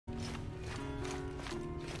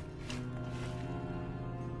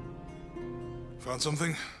Found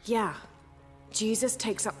something? Yeah. Jesus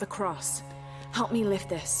takes up the cross. Help me lift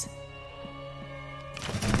this.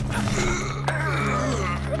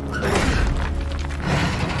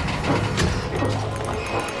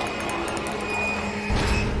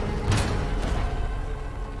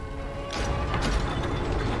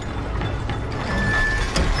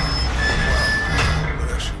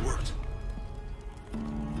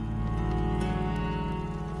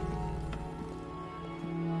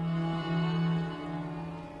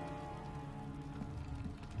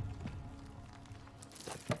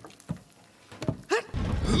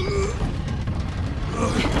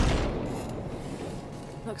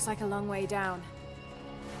 Looks like a long way down.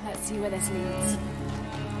 Let's see where this leads.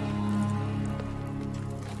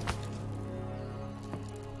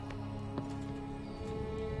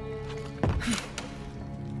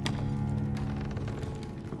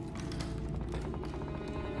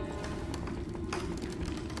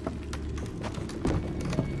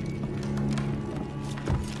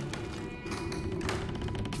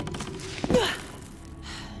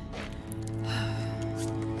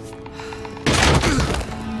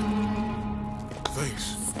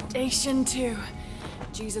 Station 2.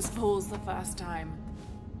 Jesus falls the first time.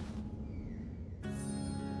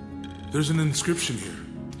 There's an inscription here.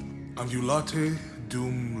 Ambulate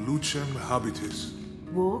dum lucem habitis.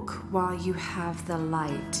 Walk while you have the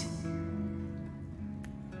light.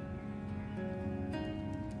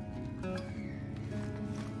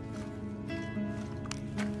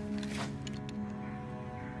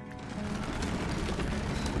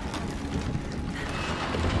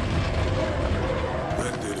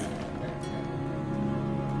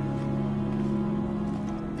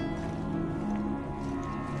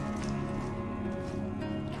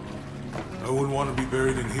 I wouldn't want to be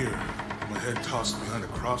buried in here. My head tossed behind a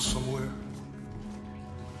cross somewhere.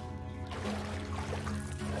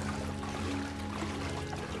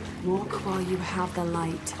 Walk while you have the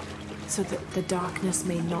light, so that the darkness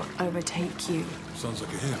may not overtake you. Sounds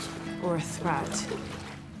like a hint. Or a threat.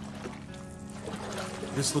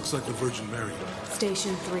 This looks like the Virgin Mary.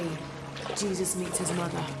 Station 3. Jesus meets his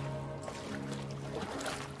mother.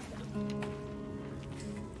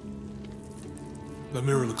 The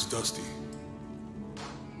mirror looks dusty.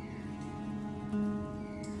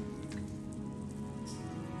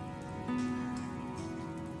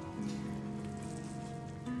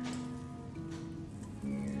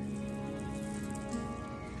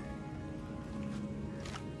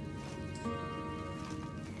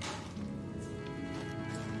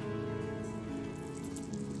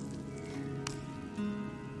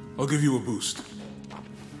 I'll give you a boost.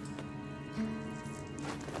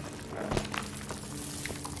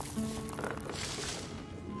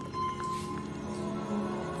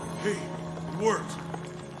 Hey, it worked.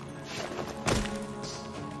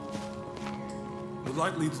 The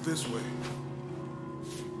light leads this way.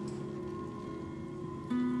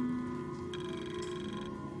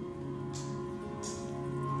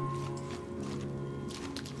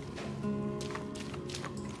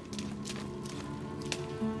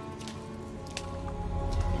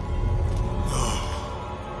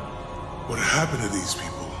 What happened to these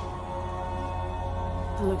people?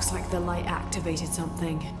 It looks like the light activated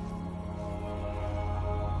something.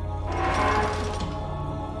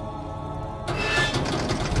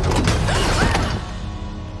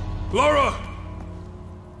 Laura!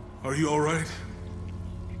 Are you all right?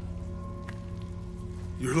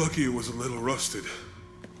 You're lucky it was a little rusted.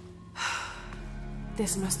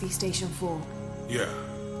 This must be Station 4. Yeah.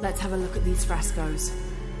 Let's have a look at these frescoes.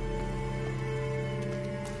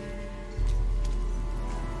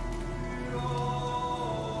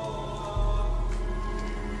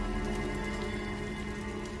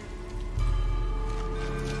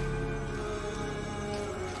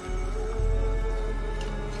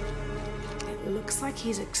 Looks like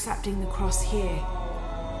he's accepting the cross here.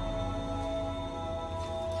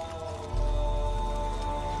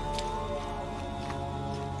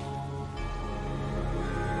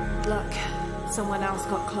 Look, someone else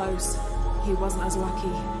got close. He wasn't as lucky.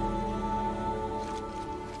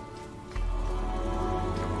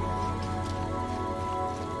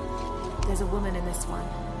 There's a woman in this one.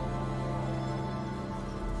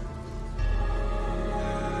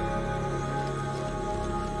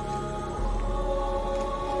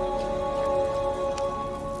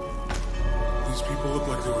 People look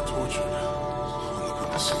like they were tortured. I'm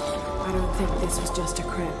looking to see them. I don't think this was just a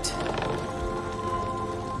crypt.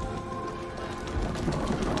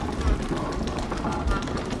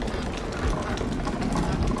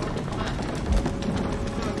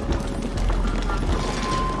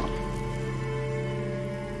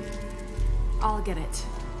 I'll get it.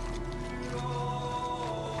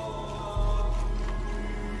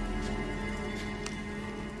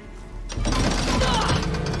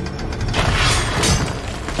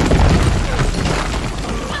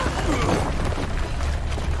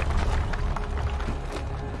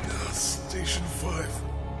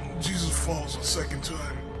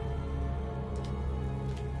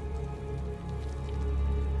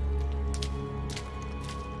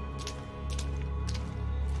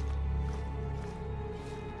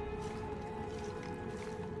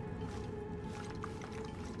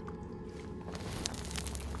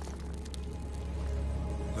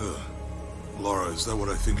 Is that what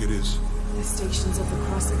I think it is? The Stations of the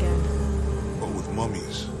Cross again. But with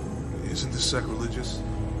mummies. Isn't this sacrilegious?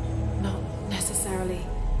 Not necessarily.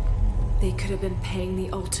 They could have been paying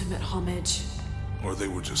the ultimate homage. Or they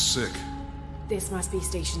were just sick. This must be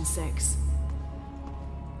Station 6.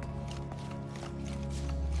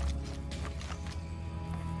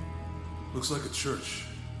 Looks like a church.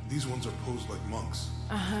 These ones are posed like monks.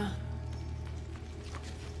 Uh-huh.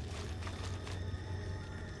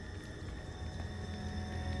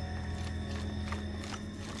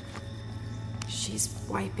 She's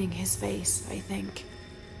wiping his face, I think.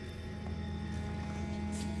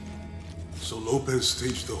 So Lopez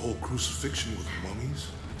staged the whole crucifixion with mummies?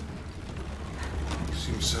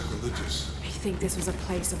 Seems sacrilegious. I think this was a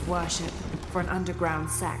place of worship for an underground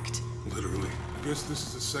sect. Literally. I guess this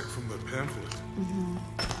is a sect from the pamphlet. Mm-hmm.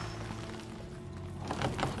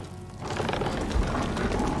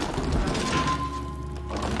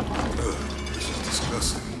 This is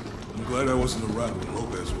disgusting. I'm glad I wasn't around when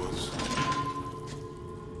Lopez was.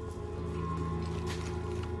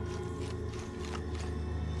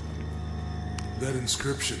 That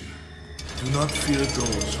inscription. Do not fear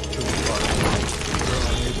those who kill the body. They are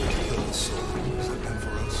unable to kill the soul. Is that meant for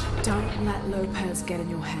us? Don't let Lopez get in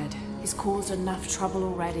your head. He's caused enough trouble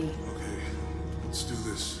already. Okay, let's do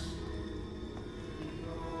this.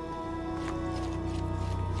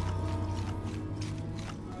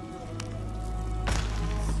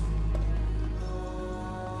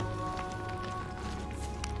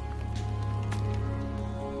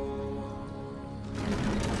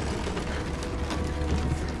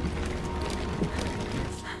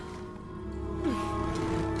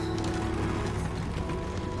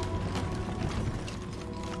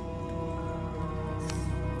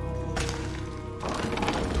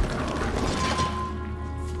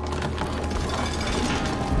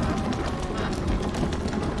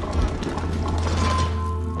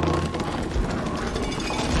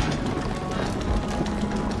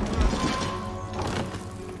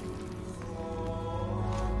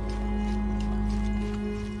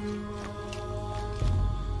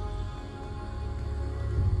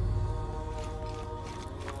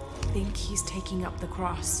 I think he's taking up the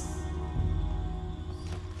cross.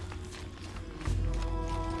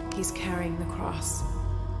 He's carrying the cross.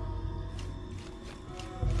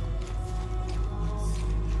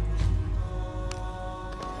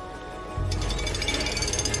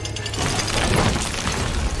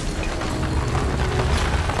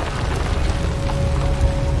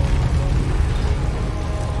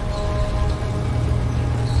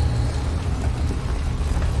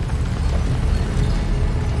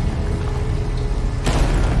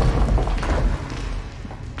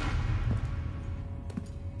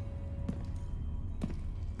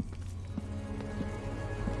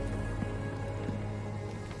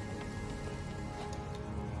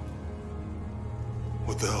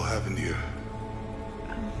 What the hell happened here?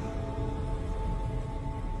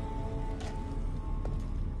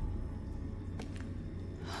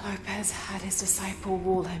 Lopez had his disciple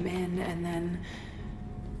wall him in, and then...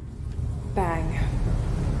 bang.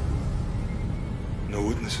 No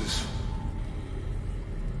witnesses.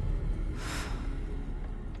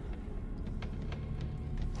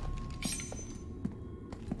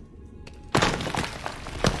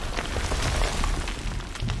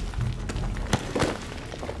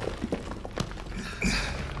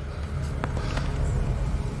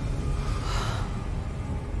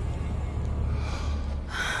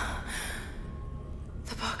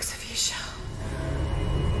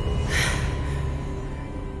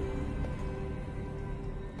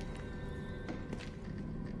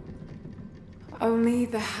 Only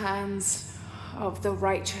the hands of the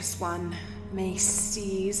Righteous One may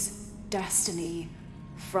seize destiny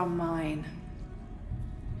from mine.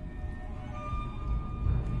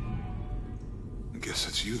 I guess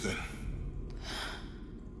it's you then.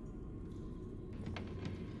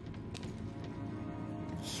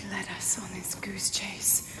 He led us on this goose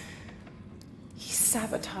chase. He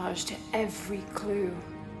sabotaged every clue.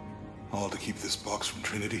 All to keep this box from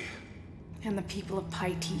Trinity? And the people of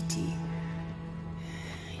Paititi.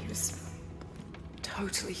 He was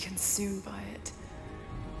totally consumed by it.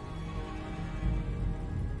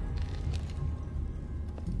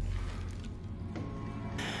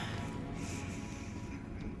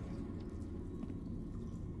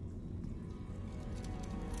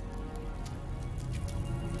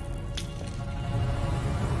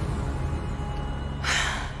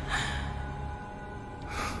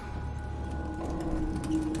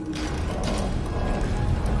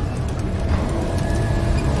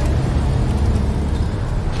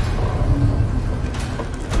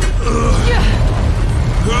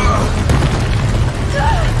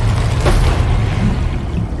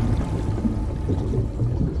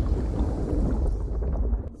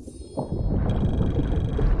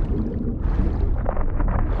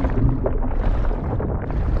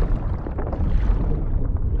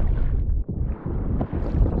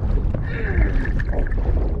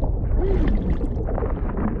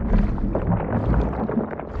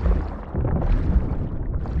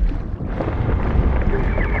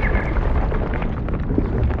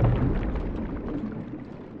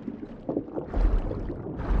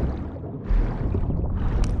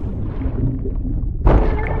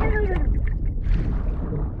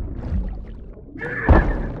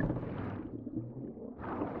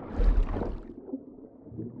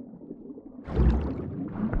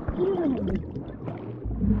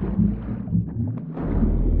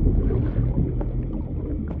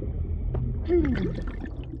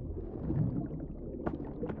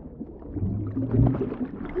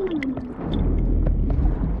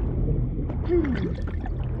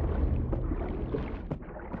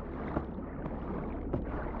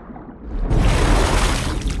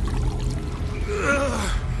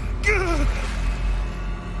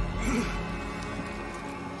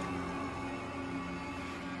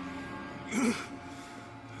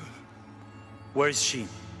 Where is she?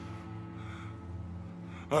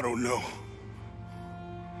 I don't know.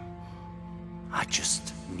 I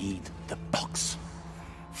just need the box.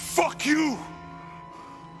 Fuck you!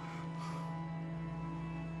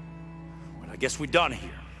 Well, I guess we're done here.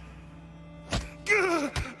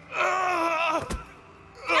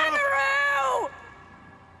 Amaru!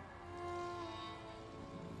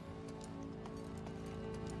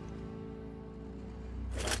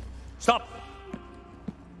 Stop!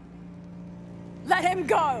 Let him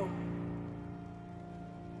go!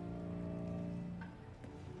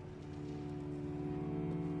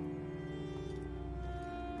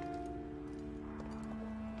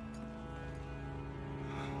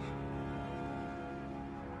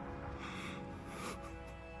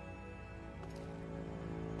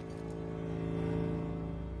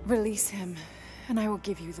 Release him, and I will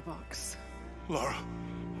give you the box. Lara,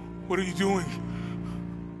 what are you doing?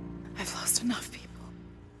 I've lost enough people.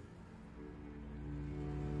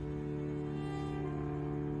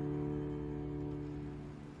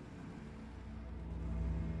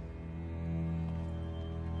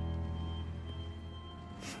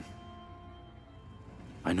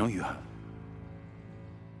 I know you have.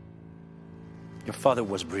 Your father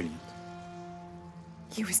was brilliant.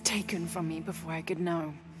 He was taken from me before I could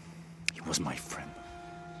know. He was my friend.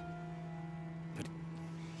 But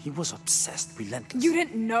he was obsessed, relentless. You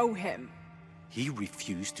didn't know him. He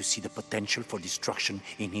refused to see the potential for destruction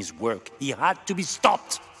in his work. He had to be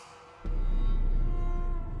stopped.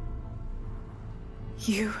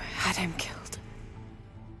 You had him killed.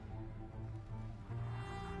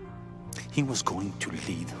 He was going to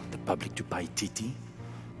lead the public to Paititi.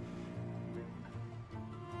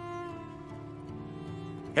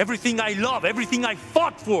 Everything I love, everything I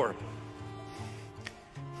fought for.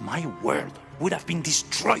 My world would have been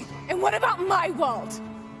destroyed. And what about my world?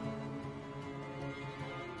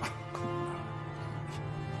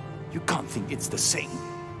 You can't think it's the same.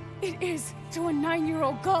 It is to a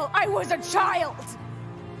 9-year-old girl. I was a child.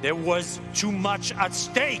 There was too much at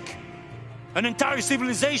stake. An entire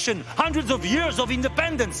civilization, hundreds of years of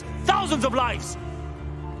independence, thousands of lives.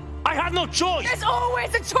 I had no choice. There's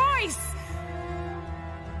always a choice.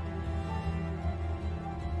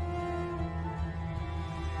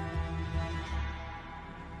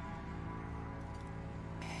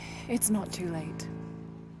 It's not too late.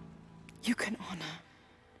 You can honor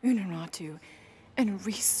Unuratu and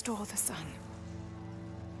restore the sun.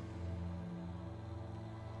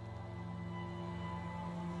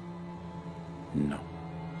 No.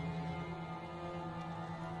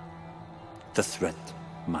 The threat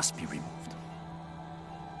must be removed.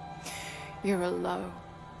 You're a low,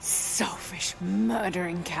 selfish,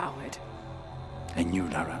 murdering coward. And you,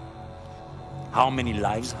 Lara? How many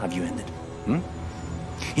lives have you ended?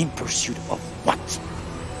 In pursuit of what?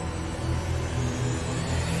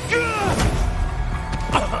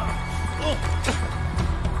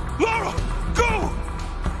 Lara, go!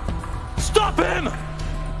 Stop him!